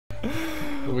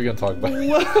What are we gonna talk about?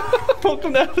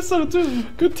 Welcome to episode 2.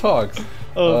 Good talks.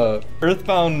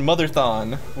 Earthbound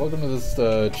Motherthon. Welcome to this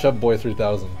Chub Boy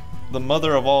 3000. The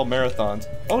mother of all marathons.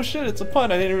 Oh shit, it's a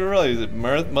pun. I didn't even realize it.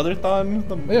 Motherthon?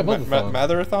 Yeah, Motherthon.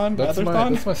 Motherthon?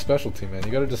 That's my specialty, man.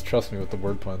 You gotta just trust me with the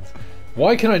word puns.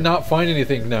 Why can I not find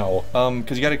anything now?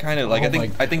 Because you gotta kind of like.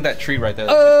 I think that tree right there.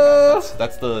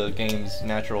 That's the game's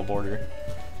natural border.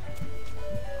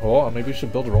 Oh, maybe we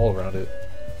should build a wall around it.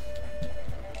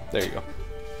 There you go.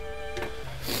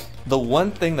 The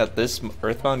one thing that this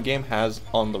Earthbound game has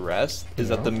on the rest is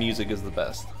that the music is the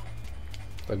best.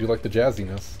 I do like the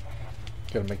jazziness.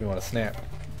 Gotta make me want to snap.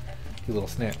 Do little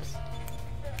snaps.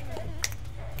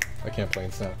 I can't play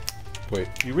in snap. Wait.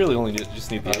 You really only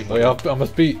just need the way up on my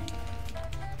speed.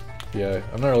 Yeah,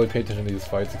 I'm not really paying attention to these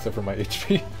fights except for my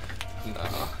HP.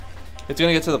 Nah. It's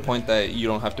gonna get to the point that you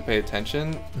don't have to pay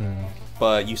attention,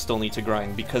 but you still need to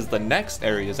grind because the next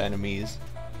area's enemies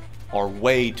are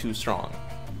way too strong.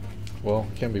 Well,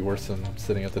 it can't be worse than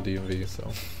sitting at the DMV,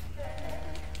 so.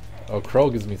 Oh, Crow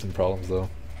gives me some problems though.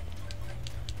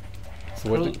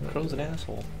 So Crow's an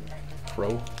asshole.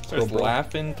 Crow? Starts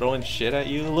laughing, throwing shit at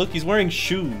you. Look, he's wearing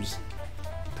shoes.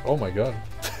 Oh my god.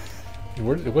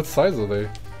 What size are they?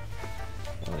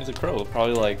 Well, he's a crow,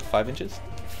 probably like 5 inches.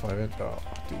 5 inch? Oh,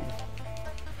 dude.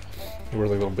 He wears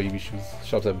like little baby shoes.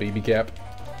 Shops at Baby Cap.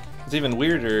 What's even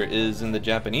weirder is in the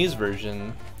Japanese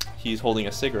version, he's holding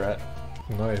a cigarette.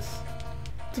 Nice.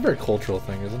 It's a very cultural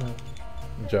thing, isn't it?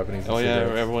 Japanese. Oh yeah,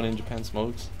 everyone in Japan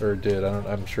smokes. Or did.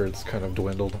 I'm sure it's kind of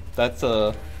dwindled. That's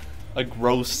a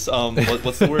gross.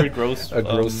 What's the word? Gross. A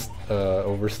gross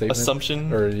overstatement.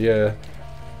 Assumption. Or yeah,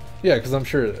 because I'm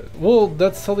sure. Well,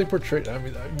 that's how they portrayed. I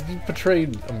mean, you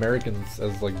portrayed Americans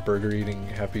as like burger-eating,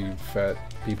 happy, fat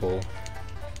people.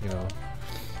 You know.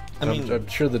 I'm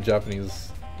sure the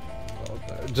Japanese,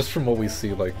 just from what we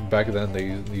see, like back then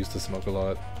they used to smoke a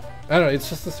lot. I don't know. It's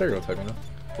just a stereotype, you know.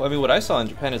 Well, I mean, what I saw in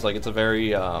Japan is like it's a very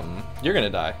you're gonna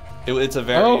die. It's a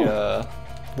very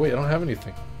wait, I don't have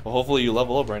anything. Well, hopefully you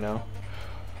level up right now.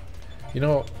 You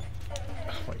know,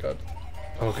 oh my god.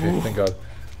 Okay, thank god.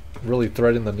 Really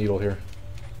threading the needle here.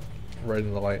 Right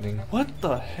in the lightning. What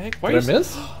the heck? Why did I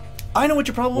miss? I know what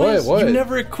your problem is. What? You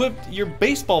never equipped your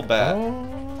baseball bat.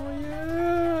 Oh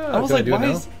yeah. I was like, why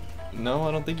is? No,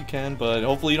 I don't think you can. But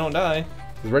hopefully you don't die.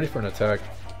 He's ready for an attack.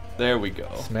 There we go.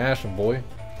 Smash him, boy.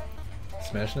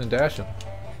 Smashing and dashing.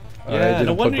 Yeah,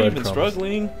 no wonder you've been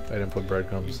struggling. I didn't put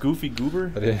breadcrumbs. You goofy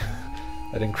goober. I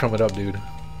didn't crumb it up, dude.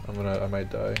 I might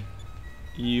die.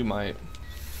 You might.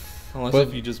 Unless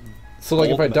if you just. So like,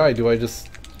 if I die, does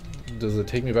it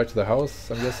take me back to the house?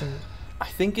 I'm guessing. I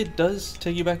think it does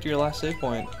take you back to your last save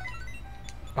point.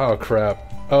 Oh crap.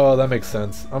 Oh, that makes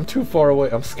sense. I'm too far away.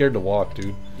 I'm scared to walk,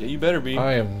 dude. Yeah, you better be.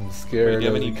 I am scared. Wait, do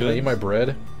you have any Can I eat my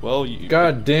bread? Well,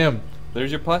 God damn.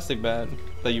 There's your plastic bat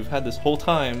that you've had this whole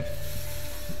time.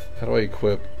 How do I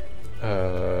equip?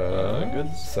 Good.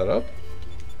 Setup.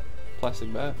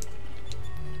 Plastic bat.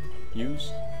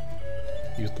 Use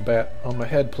the bat on my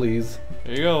head, please.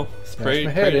 There you go. Smash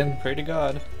my head in. Pray to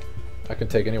God. I can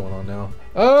take anyone on now.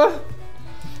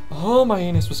 Oh, my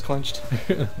anus was clenched.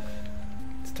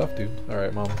 It's tough, dude. All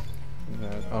right, mom.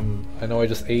 I know I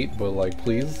just ate, but like,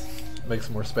 please make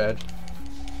some more spag.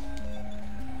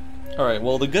 All right.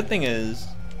 Well, the good thing is,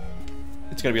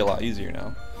 it's gonna be a lot easier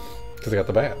now. Because I got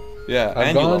the bat. Yeah, I've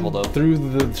and gone you leveled up through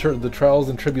the trials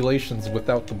and tribulations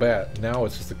without the bat. Now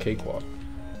it's just a cakewalk.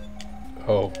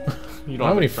 Oh, you don't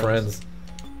have any friends.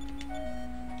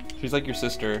 She's like your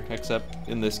sister, except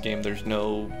in this game there's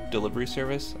no delivery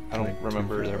service. I don't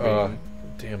remember there being.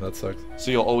 Damn, that sucks.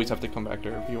 So you'll always have to come back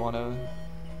to her if you wanna.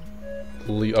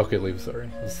 Leave. Okay, leave. Sorry,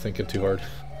 I was thinking too hard.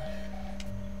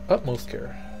 Utmost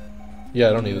care. Yeah,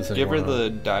 I don't need this anymore. Give her the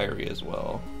diary as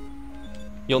well.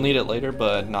 You'll need it later,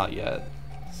 but not yet.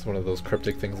 It's one of those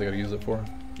cryptic things I gotta use it for.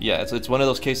 Yeah, it's one of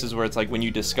those cases where it's like when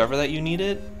you discover that you need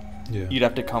it, yeah, you'd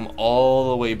have to come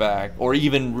all the way back, or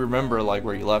even remember like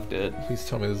where you left it. Please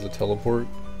tell me there's a teleport.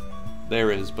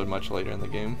 There is, but much later in the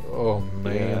game. Oh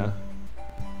man, yeah.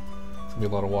 It's gonna be a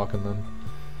lot of walking then.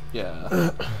 Yeah.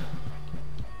 Well,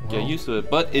 get used to it,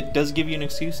 but it does give you an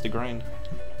excuse to grind.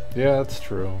 Yeah, that's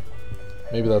true.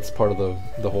 Maybe that's part of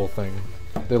the whole thing.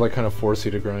 They like kind of force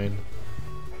you to grind.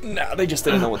 Nah, they just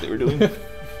didn't know what they were doing.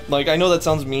 Like, I know that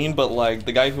sounds mean, but like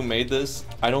the guy who made this,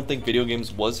 I don't think video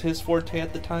games was his forte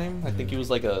at the time. I think he was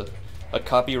like a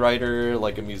copywriter,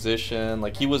 like a musician.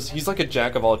 Like he's like a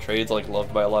jack of all trades, like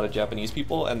loved by a lot of Japanese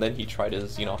people. And then he tried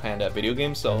his hand at video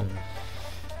games. So,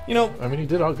 I mean, he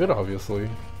did all good, obviously,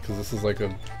 because this is like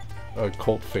a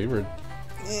cult favorite.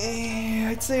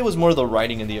 I'd say it was more the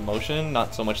writing and the emotion,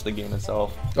 not so much the game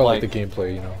itself. Oh, like the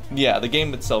gameplay, you know. Yeah, the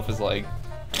game itself is like.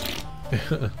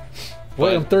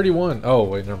 Wait, I'm 31. Oh,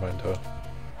 wait, never mind.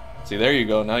 See, there you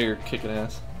go. Now you're kicking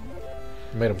ass.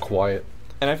 Made him quiet.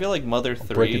 And I feel like Mother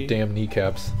 3. Break your damn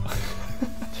kneecaps.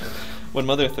 When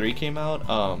Mother 3 came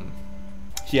out,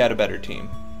 he had a better team.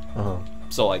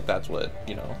 So like that's what,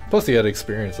 you know. Plus he had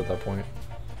experience at that point.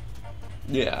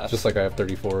 Yeah. Just like I have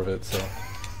 34 of it, so.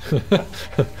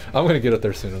 I'm gonna get it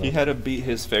there soon enough. He had to beat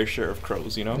his fair share of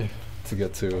crows, you know? To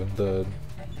get to the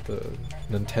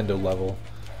Nintendo level.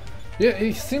 Yeah,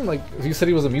 he seemed like, you said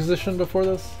he was a musician before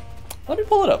this? Let me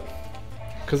pull it up.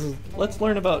 Cause let's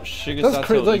learn about Shigesato that's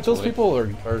crazy. Like, Itoi. those people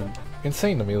are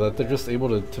insane to me that they're just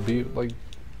able to be like,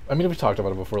 I mean, we talked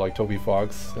about it before, like Toby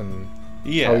Fox and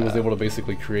how he was able to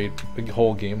basically create a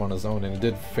whole game on his own, and it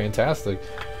did fantastic.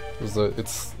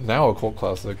 It's now a cult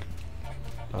classic.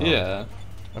 Yeah.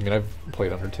 I mean, I've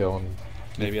played Undertale, and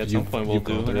maybe at some point we'll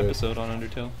do an episode on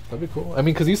Undertale. That'd be cool. I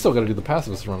mean, because you still got to do the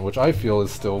pacifist run, which I feel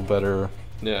is still better.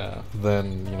 Yeah.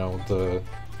 Than, you know, the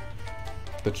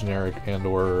generic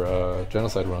and/or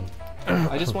genocide run.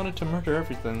 I just wanted to murder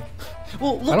everything.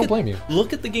 Well, I don't blame you.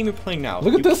 Look at the game you're playing now.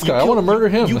 Look at this guy. I want to murder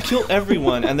him. You kill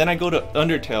everyone, and then I go to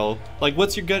Undertale. Like,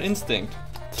 what's your gut instinct?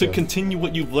 To continue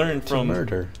what you've learned from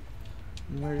murder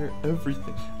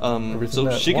everything. Everything so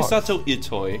Shigesato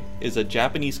Itoi is a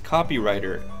Japanese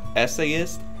copywriter,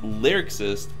 essayist,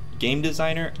 lyricist, game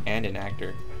designer, and an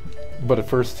actor. But at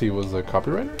first he was a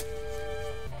copywriter?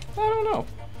 I don't know.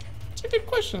 It's a good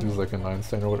question. He was like an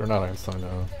Einstein or whatever. Not Einstein,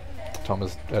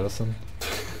 Thomas Edison.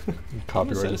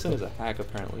 Thomas Edison is a hack,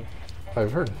 apparently.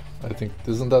 I've heard. I think,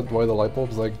 isn't that why the light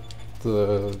bulb's like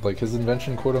his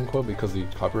invention, quote unquote, because he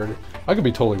copyrighted? I could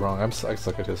be totally wrong. I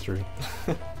suck at history.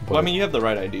 Well, I mean, you have the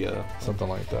right idea. Something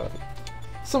like that.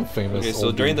 Some famous. Okay,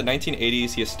 so during the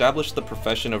 1980s, he established the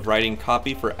profession of writing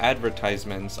copy for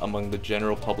advertisements among the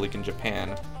general public in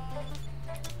Japan.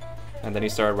 And then he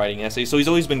started writing essays. So he's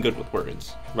always been good with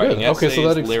words. Writing essays, okay,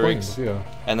 so that lyrics. Explains, yeah.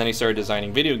 And then he started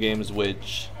designing video games,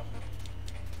 which,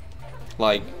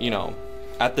 like, you know,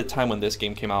 at the time when this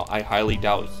game came out, I highly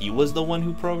doubt he was the one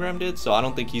who programmed it. So I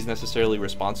don't think he's necessarily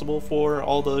responsible for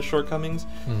all the shortcomings.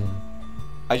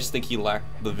 I just think he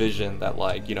lacked the vision that,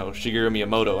 like, you know, Shigeru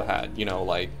Miyamoto had. You know,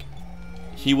 like,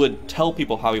 he would tell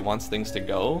people how he wants things to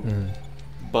go,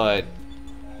 but,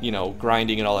 you know,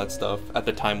 grinding and all that stuff at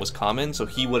the time was common, so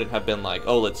he wouldn't have been like,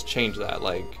 oh, let's change that,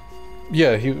 like...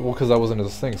 Yeah, because that wasn't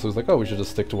his thing, so he was like, oh, we should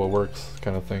just stick to what works,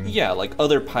 kind of thing. Yeah, like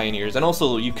other pioneers, and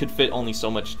also you could fit only so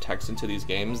much text into these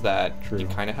games that you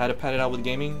kind of had to pad it out with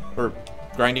gaming, or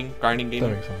grinding gaming. That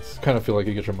makes sense. Kind of feel like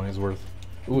you get your money's worth.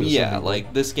 Ooh, yeah,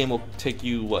 like, this game will take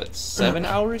you, what, 7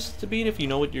 hours to beat if you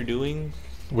know what you're doing?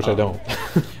 Which I don't.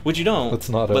 Which you don't. That's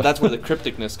not but that's where the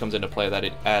crypticness comes into play, that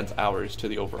it adds hours to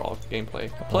the overall gameplay.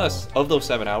 Plus, of those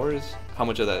 7 hours, how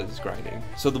much of that is grinding?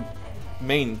 So the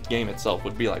main game itself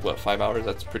would be like, what, 5 hours?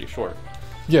 That's pretty short.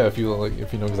 Yeah, if you know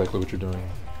exactly what you're doing.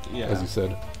 Yeah. As you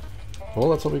said. Well,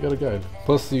 that's why we got a guide.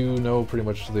 Plus, you know pretty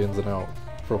much the ins and outs.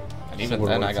 And even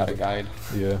then, I got a guide.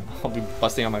 Yeah. I'll be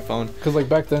busting on my phone. Because, like,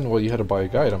 back then, well, you had to buy a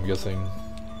guide, I'm guessing.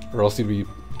 Or else you'd be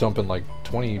dumping, like,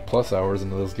 20 plus hours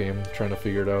into this game trying to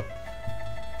figure it out.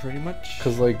 Pretty much.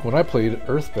 Because, like, when I played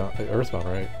Earthbound,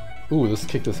 right? Ooh, this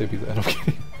kicked this AP's head. I'm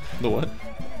kidding. The what?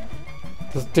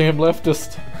 This damn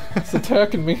leftist. It's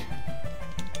attacking me.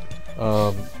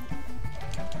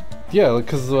 Yeah,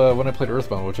 because when I played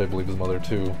Earthbound, which I believe is Mother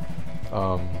 2,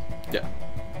 yeah.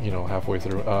 You know, halfway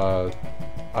through,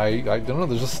 I don't know,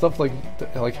 there's just stuff like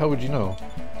how would you know?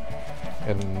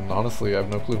 And honestly, I have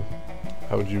no clue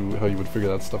how you would figure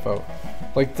that stuff out.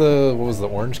 Like what was the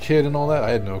orange kid and all that? I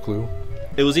had no clue.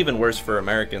 It was even worse for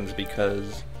Americans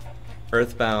because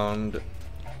Earthbound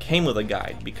came with a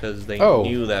guide because they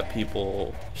knew that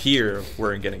people here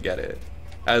weren't gonna get it,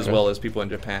 as well as people in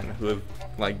Japan who have,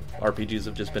 like, RPGs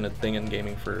have just been a thing in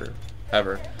gaming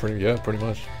forever. Pretty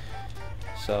much.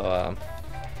 So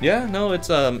yeah, no, it's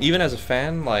even as a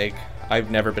fan, like, I've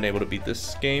never been able to beat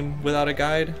this game without a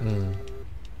guide.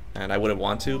 And I wouldn't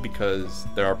want to because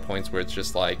there are points where it's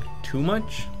just like too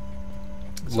much.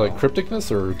 So, like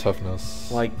crypticness or toughness?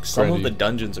 Like some of the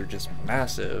dungeons are just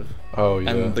massive. Oh yeah.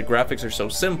 And the graphics are so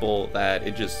simple that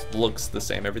it just looks the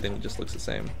same. Everything just looks the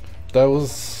same. That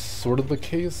was sort of the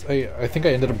case. I think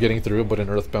I ended up getting through it, but in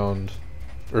Earthbound,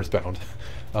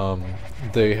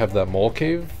 they have that mole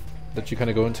cave that you kind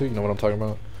of go into. You know what I'm talking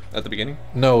about? At the beginning?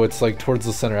 No, it's like towards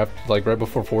the center, like right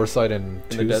before 4's side and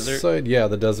 2's side. Yeah,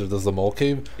 the desert. There's the mole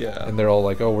cave. Yeah. And they're all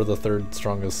like, "Oh, we're the third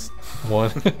strongest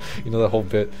one." You know that whole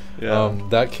bit. Yeah.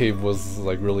 That cave was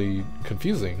like really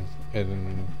confusing,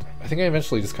 and I think I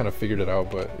eventually just kind of figured it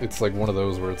out, but it's like one of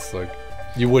those where it's like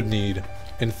you would need,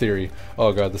 in theory.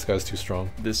 Oh god, this guy's too strong.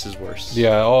 This is worse.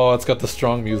 Yeah. Oh, it's got the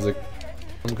strong music.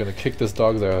 I'm gonna kick this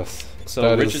dog's ass.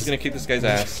 So Rich is gonna kick this guy's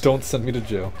ass. Don't send me to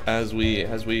jail. As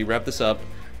we wrap this up,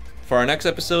 for our next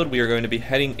episode, we are going to be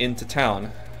heading into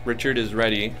town. Richard is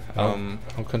ready. I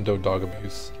don't condone dog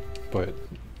abuse, but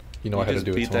you know I had to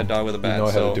do it to him. Beat that dog with a bat. You know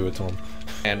I had to do it to him.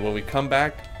 And when we come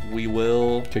back, we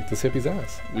will kick this hippie's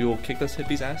ass. We will kick this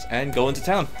hippie's ass and go into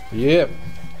town. Yep.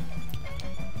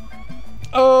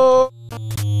 Oh.